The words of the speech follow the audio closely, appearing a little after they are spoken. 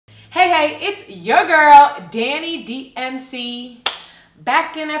Hey, it's your girl, Dani DMC,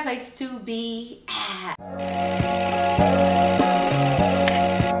 back in a place to be at.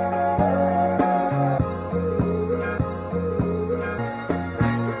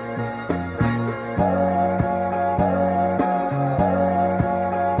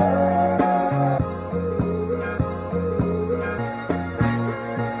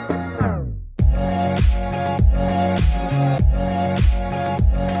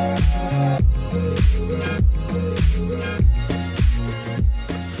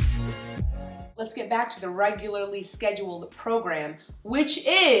 Let's get back to the regularly scheduled program, which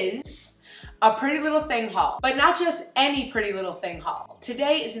is a Pretty Little Thing haul. But not just any Pretty Little Thing haul.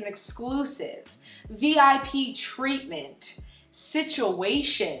 Today is an exclusive VIP treatment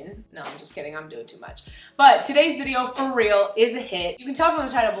situation. No, I'm just kidding, I'm doing too much. But today's video, for real, is a hit. You can tell from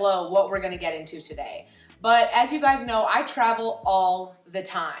the title below what we're gonna get into today. But as you guys know, I travel all the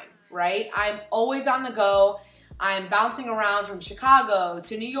time, right? I'm always on the go. I'm bouncing around from Chicago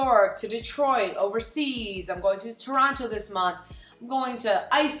to New York to Detroit, overseas. I'm going to Toronto this month. I'm going to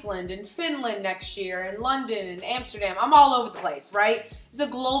Iceland and Finland next year, and London and Amsterdam. I'm all over the place, right? It's a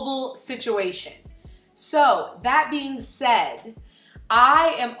global situation. So that being said,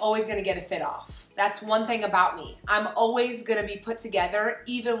 I am always gonna get a fit off. That's one thing about me. I'm always gonna be put together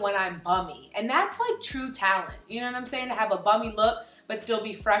even when I'm bummy. And that's like true talent. You know what I'm saying? To have a bummy look, but still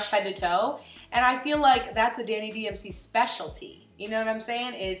be fresh head to toe. And I feel like that's a Dani DMC specialty. You know what I'm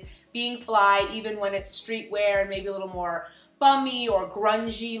saying? Is being fly even when it's streetwear and maybe a little more bummy or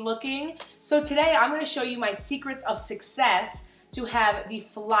grungy looking. So today I'm gonna show you my secrets of success to have the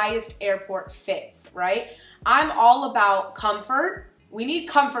flyest airport fits, right? I'm all about comfort. We need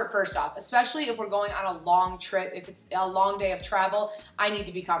comfort first off, especially if we're going on a long trip. If it's a long day of travel, I need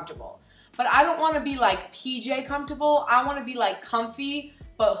to be comfortable. But I don't wanna be like PJ comfortable. I wanna be like comfy,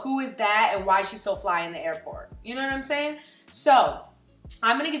 but who is that and why is she so fly in the airport? You know what I'm saying? So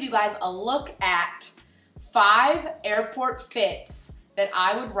I'm gonna give you guys a look at 5 airport fits that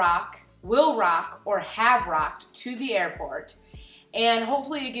I would rock, will rock, or have rocked to the airport. And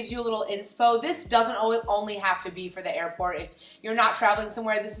hopefully it gives you a little inspo. This doesn't only have to be for the airport. If you're not traveling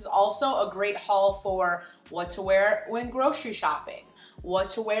somewhere, this is also a great haul for what to wear when grocery shopping, what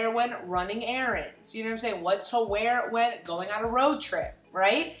to wear when running errands, you know what I'm saying? What to wear when going on a road trip,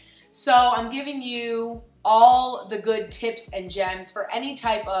 right? So I'm giving you all the good tips and gems for any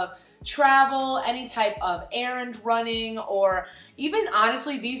type of travel, any type of errand running, or even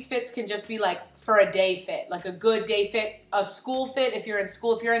honestly, these fits can just be like for a day fit, like a good day fit, a school fit if you're in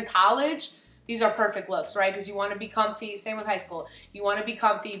school. If you're in college, these are perfect looks, right? Because you want to be comfy, same with high school. You want to be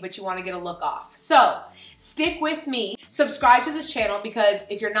comfy, but you want to get a look off. So stick with me, subscribe to this channel, because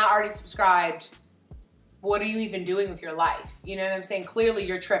if you're not already subscribed, what are you even doing with your life? You know what I'm saying? Clearly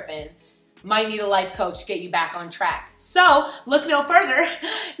you're tripping. Might need a life coach to get you back on track. So look no further.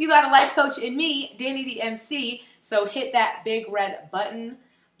 You got a life coach in me, Dani DMC. So hit that big red button,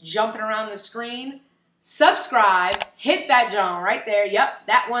 jumping around the screen, subscribe, hit that John right there. Yep,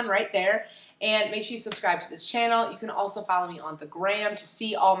 that one right there. And make sure you subscribe to this channel. You can also follow me on the gram to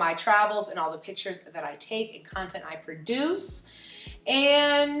see all my travels and all the pictures that I take and content I produce.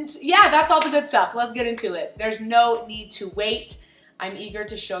 And yeah, that's all the good stuff. Let's get into it. There's no need to wait. I'm eager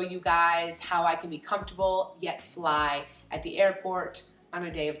to show you guys how I can be comfortable yet fly at the airport on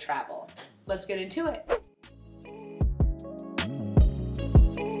a day of travel. Let's get into it.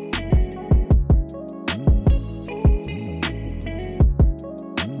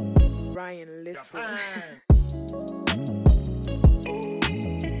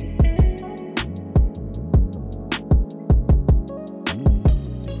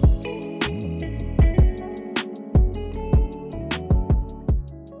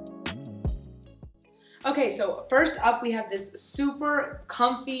 Okay, so first up we have this super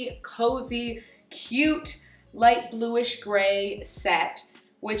comfy, cozy, cute, light bluish gray set,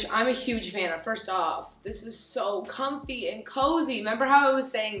 which I'm a huge fan of. First off, this is so comfy and cozy. Remember how I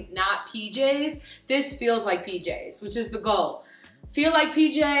was saying not PJs? This feels like PJs, which is the goal. Feel like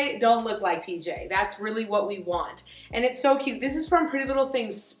PJ, don't look like PJ. That's really what we want. And it's so cute. This is from Pretty Little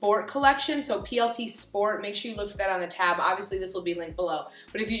Things Sport Collection, so PLT Sport. Make sure you look for that on the tab. Obviously, this will be linked below.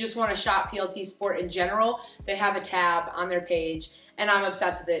 But if you just want to shop PLT Sport in general, they have a tab on their page, and I'm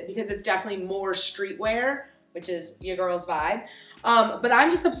obsessed with it because it's definitely more streetwear, which is your girl's vibe. But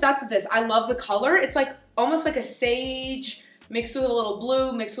I'm just obsessed with this. I love the color. It's like almost like a sage mixed with a little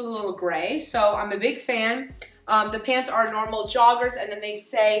blue, mixed with a little gray. So I'm a big fan. The pants are normal joggers, and then they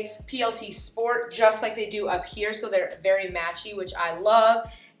say PLT Sport just like they do up here, so they're very matchy, which I love.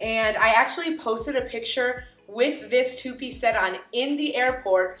 And I actually posted a picture with this two-piece set on in the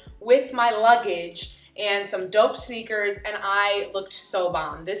airport with my luggage and some dope sneakers, and I looked so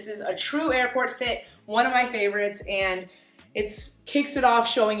bomb. This is a true airport fit, one of my favorites, and it kicks it off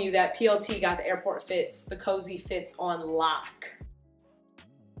showing you that PLT got the airport fits, the cozy fits on lock.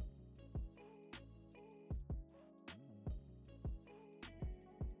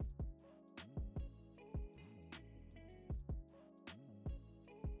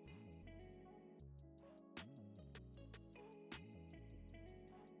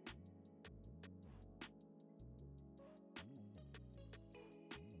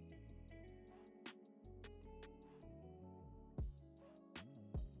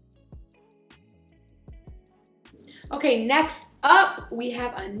 Okay, next up, we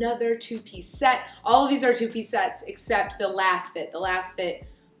have another two-piece set. All of these are two-piece sets except the last fit. The last fit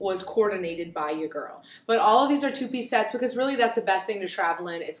was coordinated by your girl. But all of these are two-piece sets because really that's the best thing to travel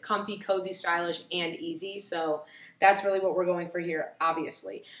in. It's comfy, cozy, stylish, and easy. So that's really what we're going for here,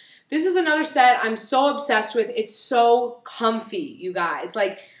 obviously. This is another set I'm so obsessed with. It's so comfy, you guys.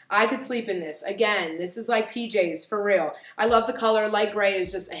 Like, I could sleep in this. Again, this is like PJs, for real. I love the color. Light gray is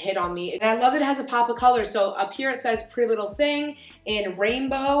just a hit on me. And I love that it has a pop of color. So up here it says Pretty Little Thing in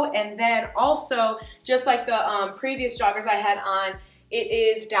rainbow. And then also, just like the previous joggers I had on, it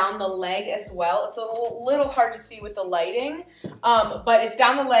is down the leg as well. It's a little hard to see with the lighting, but it's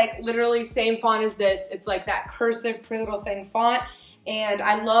down the leg, literally same font as this. It's like that cursive Pretty Little Thing font. And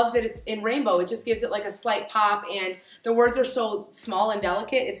I love that it's in rainbow. It just gives it like a slight pop, and the words are so small and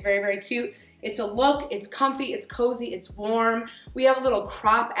delicate. It's very, very cute. It's a look, it's comfy, it's cozy, it's warm. We have a little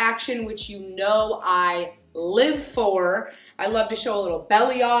crop action, which you know I live for. I love to show a little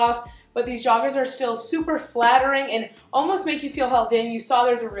belly off, but these joggers are still super flattering and almost make you feel held in. You saw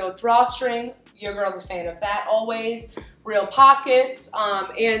there's a real drawstring. Your girl's a fan of that always. Real pockets,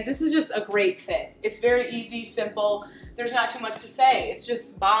 and this is just a great fit. It's very easy, simple. There's not too much to say. It's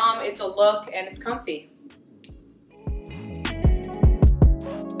just bomb, it's a look, and it's comfy.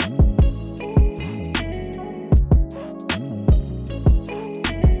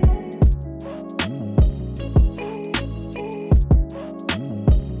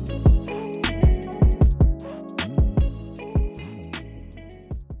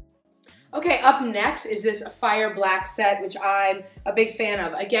 Okay, up next is this fire black set, which I'm a big fan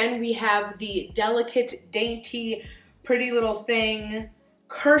of. Again, we have the delicate, dainty, Pretty Little Thing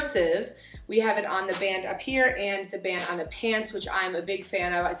cursive. We have it on the band up here and the band on the pants, which I'm a big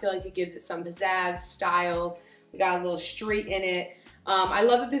fan of. I feel like it gives it some pizzazz, style. We got a little street in it. I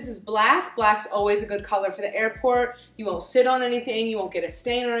love that this is black. Black's always a good color for the airport. You won't sit on anything. You won't get a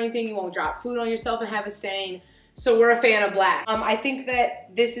stain or anything. You won't drop food on yourself and have a stain. So we're a fan of black. I think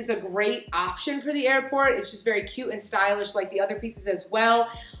that this is a great option for the airport. It's just very cute and stylish like the other pieces as well.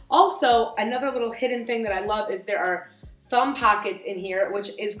 Also, another little hidden thing that I love is there are thumb pockets in here,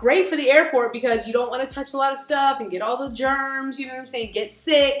 which is great for the airport because you don't want to touch a lot of stuff and get all the germs, you know what I'm saying, get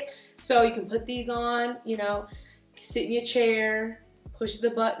sick. So you can put these on, you know, sit in your chair, push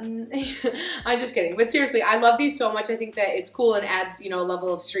the button. I'm just kidding. But seriously, I love these so much. I think that it's cool and adds, you know, a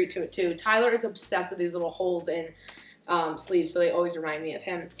level of street to it too. Tyler is obsessed with these little holes in sleeves, so they always remind me of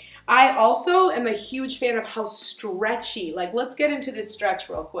him. I also am a huge fan of how stretchy, like let's get into this stretch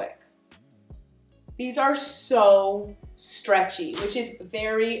real quick. These are so stretchy, which is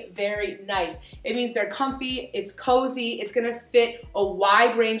very, very nice. It means they're comfy, it's cozy, it's gonna fit a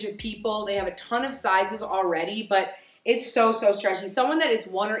wide range of people. They have a ton of sizes already, but it's so, so stretchy. Someone that is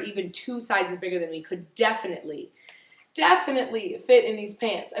 1 or even 2 sizes bigger than me could definitely fit in these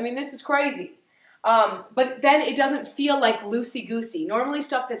pants. I mean, this is crazy. But then it doesn't feel like loosey-goosey. Normally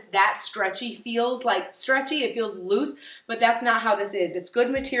stuff that's that stretchy feels like stretchy, it feels loose, but that's not how this is. It's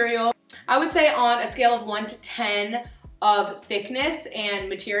good material. I would say on a scale of 1 to 10 of thickness and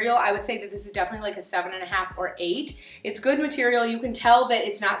material, I would say that this is definitely like a 7.5 or 8. It's good material. You can tell that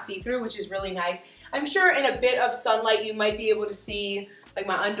it's not see-through, which is really nice. I'm sure in a bit of sunlight you might be able to see like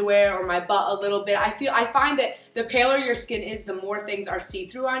my underwear or my butt a little bit. I find that the paler your skin is, the more things are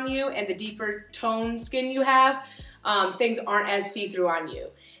see-through on you, and the deeper tone skin you have, things aren't as see-through on you.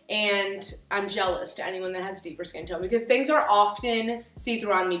 And I'm jealous to anyone that has a deeper skin tone because things are often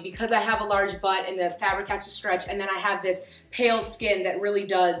see-through on me because I have a large butt and the fabric has to stretch, and then I have this pale skin that really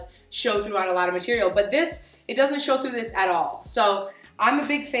does show through on a lot of material. But this, it doesn't show through this at all. So I'm a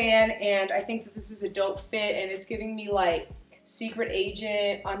big fan, and I think that this is a dope fit, and it's giving me like secret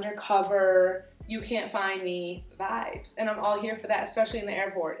agent, undercover, you can't find me vibes. And I'm all here for that, especially in the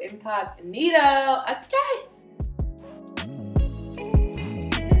airport. Incognito, okay.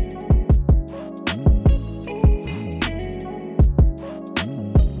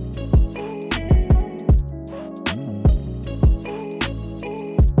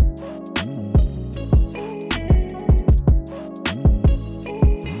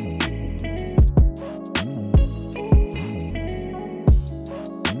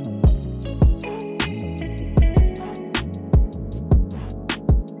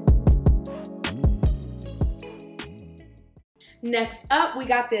 Next up, we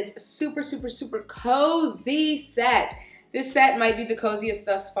got this super, super, super cozy set. This set might be the coziest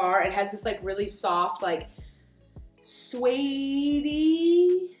thus far. It has this like really soft, like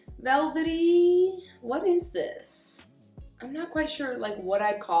suede-y, velvety. What is this? I'm not quite sure like what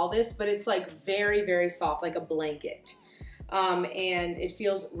I'd call this, but it's like very, very soft, like a blanket. And it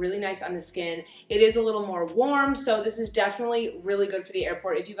feels really nice on the skin. It is a little more warm, so this is definitely really good for the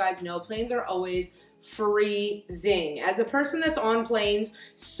airport. If you guys know, planes are always freezing. As a person that's on planes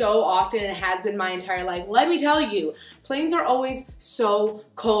so often, and it has been my entire life, let me tell you, planes are always so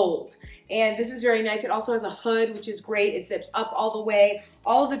cold. And this is very nice. It also has a hood, which is great. It zips up all the way.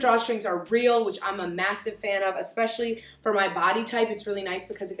 All of the drawstrings are real, which I'm a massive fan of, especially for my body type. It's really nice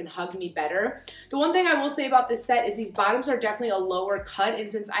because it can hug me better. The one thing I will say about this set is these bottoms are definitely a lower cut, and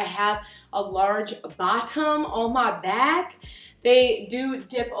since I have a large bottom on my back, they do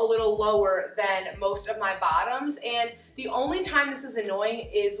dip a little lower than most of my bottoms. And the only time this is annoying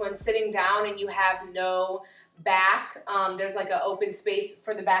is when sitting down and you have no back. There's like an open space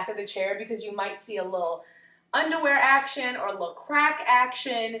for the back of the chair, because you might see a little underwear action or a little crack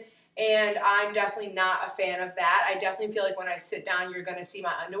action, and I'm definitely not a fan of that. I definitely feel like when I sit down, you're gonna see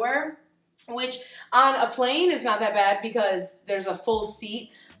my underwear, which on a plane is not that bad because there's a full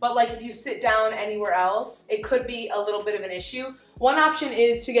seat, but like if you sit down anywhere else, it could be a little bit of an issue. One option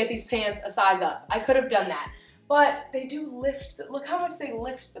is to get these pants a size up. I could have done that, but they do lift, look how much they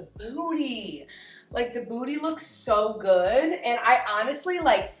lift the booty. Like the booty looks so good, and I honestly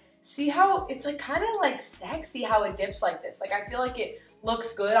like, see how it's like kind of like sexy how it dips like this. Like I feel like it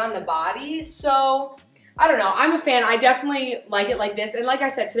looks good on the body. So I don't know, I'm a fan. I definitely like it like this. And like I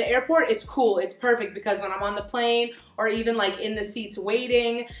said, for the airport, it's cool. It's perfect because when I'm on the plane or even like in the seats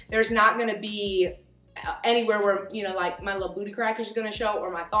waiting, there's not gonna be anywhere where, you know, like my little booty crack is gonna show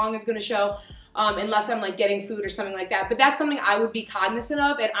or my thong is gonna show. Unless I'm like getting food or something like that. But that's something I would be cognizant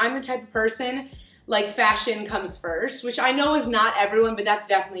of, and I'm the type of person, like fashion comes first, which I know is not everyone, but that's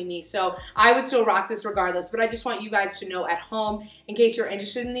definitely me. So I would still rock this regardless, but I just want you guys to know at home, in case you're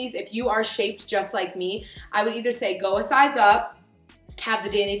interested in these, if you are shaped just like me, I would either say go a size up, have the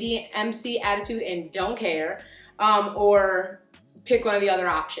Dani DMC attitude and don't care, or pick one of the other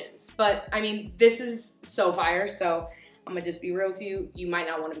options. But I mean, this is so fire, so I'm gonna just be real with you. You might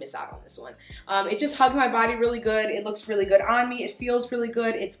not want to miss out on this one. It just hugs my body really good. It looks really good on me. It feels really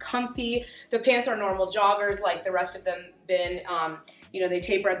good. It's comfy. The pants are normal joggers like the rest of them been. You know, they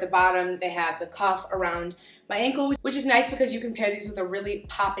taper at the bottom. They have the cuff around my ankle, which is nice because you can pair these with a really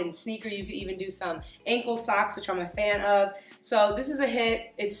pop-in sneaker. You could even do some ankle socks, which I'm a fan of. So this is a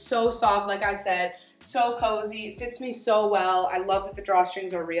hit. It's so soft, like I said. So cozy, it fits me so well. I love that the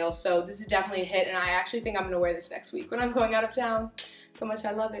drawstrings are real, so this is definitely a hit, and I actually think I'm gonna wear this next week when I'm going out of town. So much I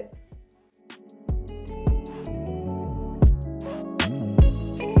love it.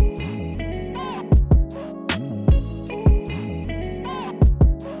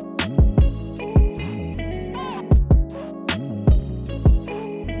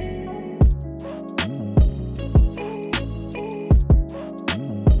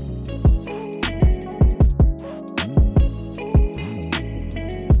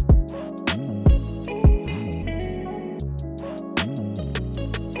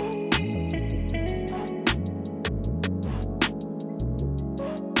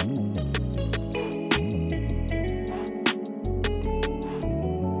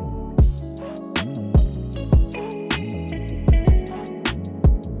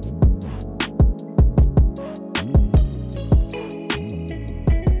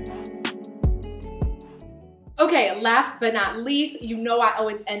 Okay, last but not least, you know I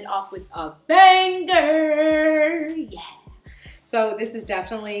always end off with a banger. Yeah. So this is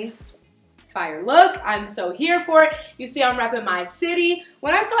definitely fire look. I'm so here for it. You see I'm repping my city.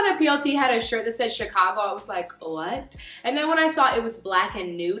 When I saw that PLT had a shirt that said Chicago, I was like, what? And then when I saw it was black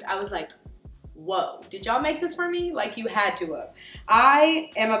and nude, I was like, whoa, did y'all make this for me? Like, you had to have.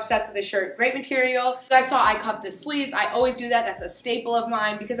 I am obsessed with this shirt. Great material. You guys saw I cupped the sleeves. I always do that. That's a staple of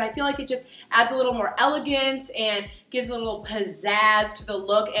mine because I feel like it just adds a little more elegance and gives a little pizzazz to the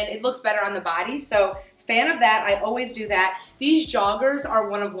look, and it looks better on the body. So fan of that. I always do that. These joggers are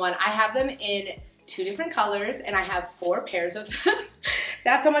one of one. I have them in 2 different colors, and I have 4 pairs of them.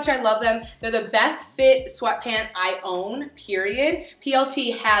 That's how much I love them. They're the best fit sweatpant I own, period.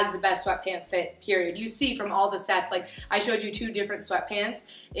 PLT has the best sweatpant fit, period. You see from all the sets, like I showed you 2 different sweatpants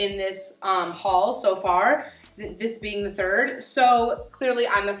in this haul so far, this being the 3rd. So clearly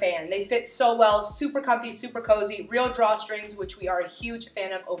I'm a fan. They fit so well, super comfy, super cozy, real drawstrings, which we are a huge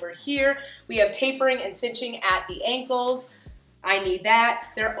fan of over here. We have tapering and cinching at the ankles. I need that.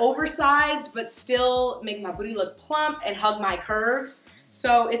 They're oversized, but still make my booty look plump and hug my curves.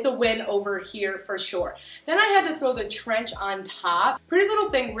 So it's a win over here for sure. Then I had to throw the trench on top. Pretty Little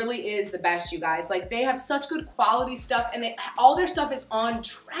Thing really is the best, you guys. Like, they have such good quality stuff, and all their stuff is on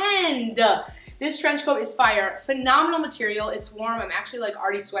trend. This trench coat is fire. Phenomenal material. It's warm. I'm actually like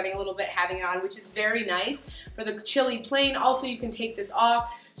already sweating a little bit having it on, which is very nice for the chilly plane. Also, you can take this off,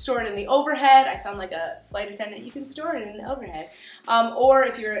 store it in the overhead. I sound like a flight attendant. You can store it in the overhead. Or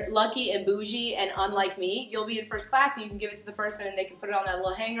if you're lucky and bougie and unlike me, you'll be in first class and you can give it to the person and they can put it on that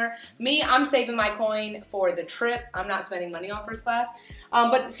little hanger. Me, I'm saving my coin for the trip. I'm not spending money on first class.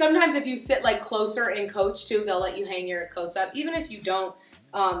 But sometimes if you sit like closer in coach too, they'll let you hang your coats up. Even if you don't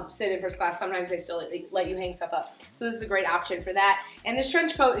sit in first class, sometimes they still let you hang stuff up. So this is a great option for that. And this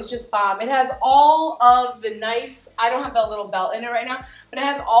trench coat is just bomb. It has all of the nice, I don't have the little belt in it right now, but it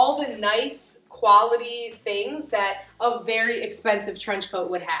has all the nice quality things that a very expensive trench coat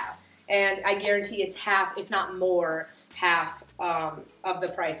would have. And I guarantee it's half, if not more, half of the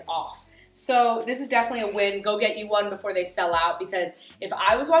price off. So this is definitely a win. Go get you one before they sell out, because if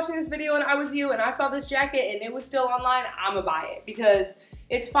I was watching this video and I was you and I saw this jacket and it was still online, I'm gonna buy it because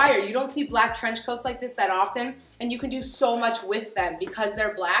it's fire. You don't see black trench coats like this that often, and you can do so much with them because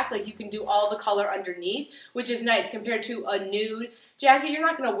they're black. Like, you can do all the color underneath, which is nice compared to a nude jacket. You're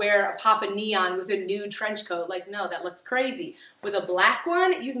not gonna wear a pop of neon with a nude trench coat. Like, no, that looks crazy. With a black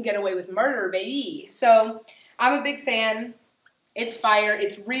one, you can get away with murder, baby. So I'm a big fan. It's fire,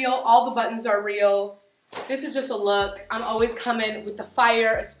 it's real, all the buttons are real. This is just a look. I'm always coming with the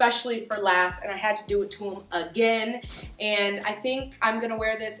fire, especially for last, and I had to do it to them again. And I think I'm gonna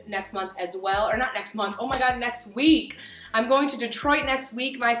wear this next month as well, or not next month, oh my God, next week. I'm going to Detroit next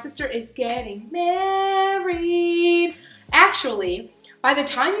week. My sister is getting married. Actually, by the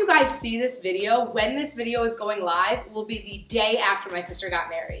time you guys see this video, when this video is going live, will be the day after my sister got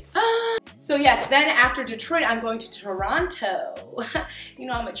married. So yes, then after Detroit, I'm going to Toronto. You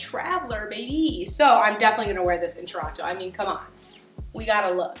know, I'm a traveler, baby. So I'm definitely gonna wear this in Toronto. I mean, come on. We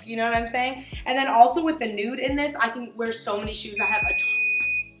gotta look, you know what I'm saying? And then also with the nude in this, I can wear so many shoes. I have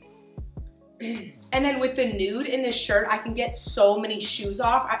a and then with the nude in this shirt, I can get so many shoes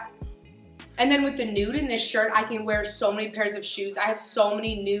off. And then with the nude in this shirt, I can wear so many pairs of shoes. I have so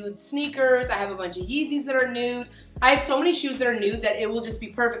many nude sneakers. I have a bunch of Yeezys that are nude. I have so many shoes that are nude that it will just be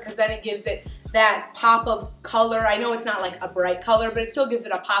perfect, because then it gives it that pop of color. I know it's not like a bright color, but it still gives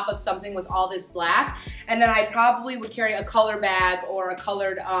it a pop of something with all this black. And then I probably would carry a color bag or a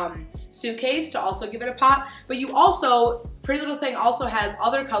colored suitcase to also give it a pop. But you also, Pretty Little Thing also has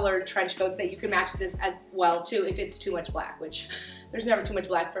other colored trench coats that you can match with this as well too, if it's too much black, which there's never too much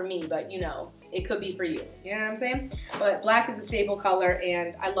black for me, but you know, it could be for you. You know what I'm saying? But black is a staple color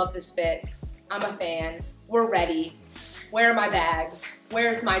and I love this fit. I'm a fan. We're ready. Where are my bags?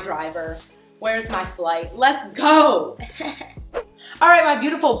 Where's my driver? Where's my flight? Let's go! All right, my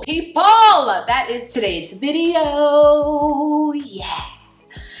beautiful people, that is today's video. Yeah.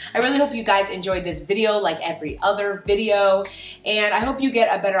 I really hope you guys enjoyed this video like every other video, and I hope you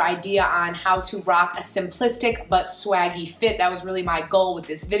get a better idea on how to rock a simplistic but swaggy fit. That was really my goal with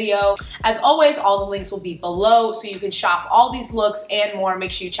this video. As always, all the links will be below so you can shop all these looks and more.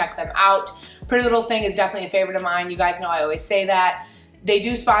 Make sure you check them out. Pretty Little Thing is definitely a favorite of mine. You guys know I always say that. They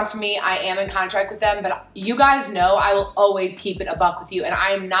do sponsor me. I am in contract with them, but you guys know I will always keep it a buck with you, and I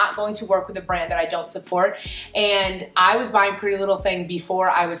am not going to work with a brand that I don't support. And I was buying Pretty Little Thing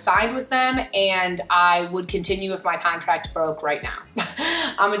before I was signed with them, and I would continue if my contract broke right now.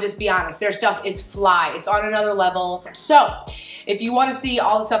 I'm gonna just be honest. Their stuff is fly. It's on another level. So if you want to see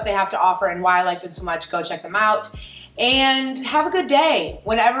all the stuff they have to offer and why I like them so much, go check them out. And have a good day.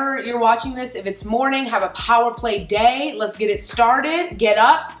 Whenever you're watching this, if it's morning, have a power play day. Let's get it started. Get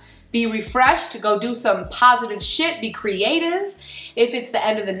up, be refreshed, go do some positive shit, be creative. If it's the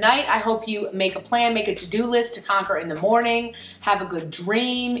end of the night, I hope you make a plan, make a to-do list to conquer in the morning. Have a good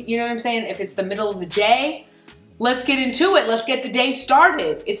dream, you know what I'm saying? If it's the middle of the day, let's get into it. Let's get the day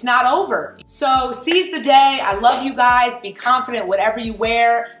started. It's not over. So seize the day. I love you guys. Be confident whatever you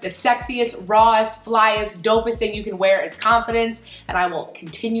wear. The sexiest, rawest, flyest, dopest thing you can wear is confidence. And I will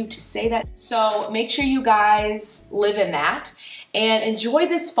continue to say that. So make sure you guys live in that and enjoy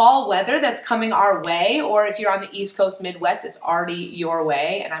this fall weather that's coming our way. Or if you're on the East Coast, Midwest, it's already your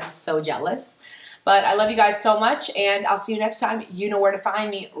way. And I'm so jealous. But I love you guys so much. And I'll see you next time. You know where to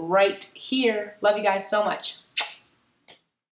find me right here. Love you guys so much.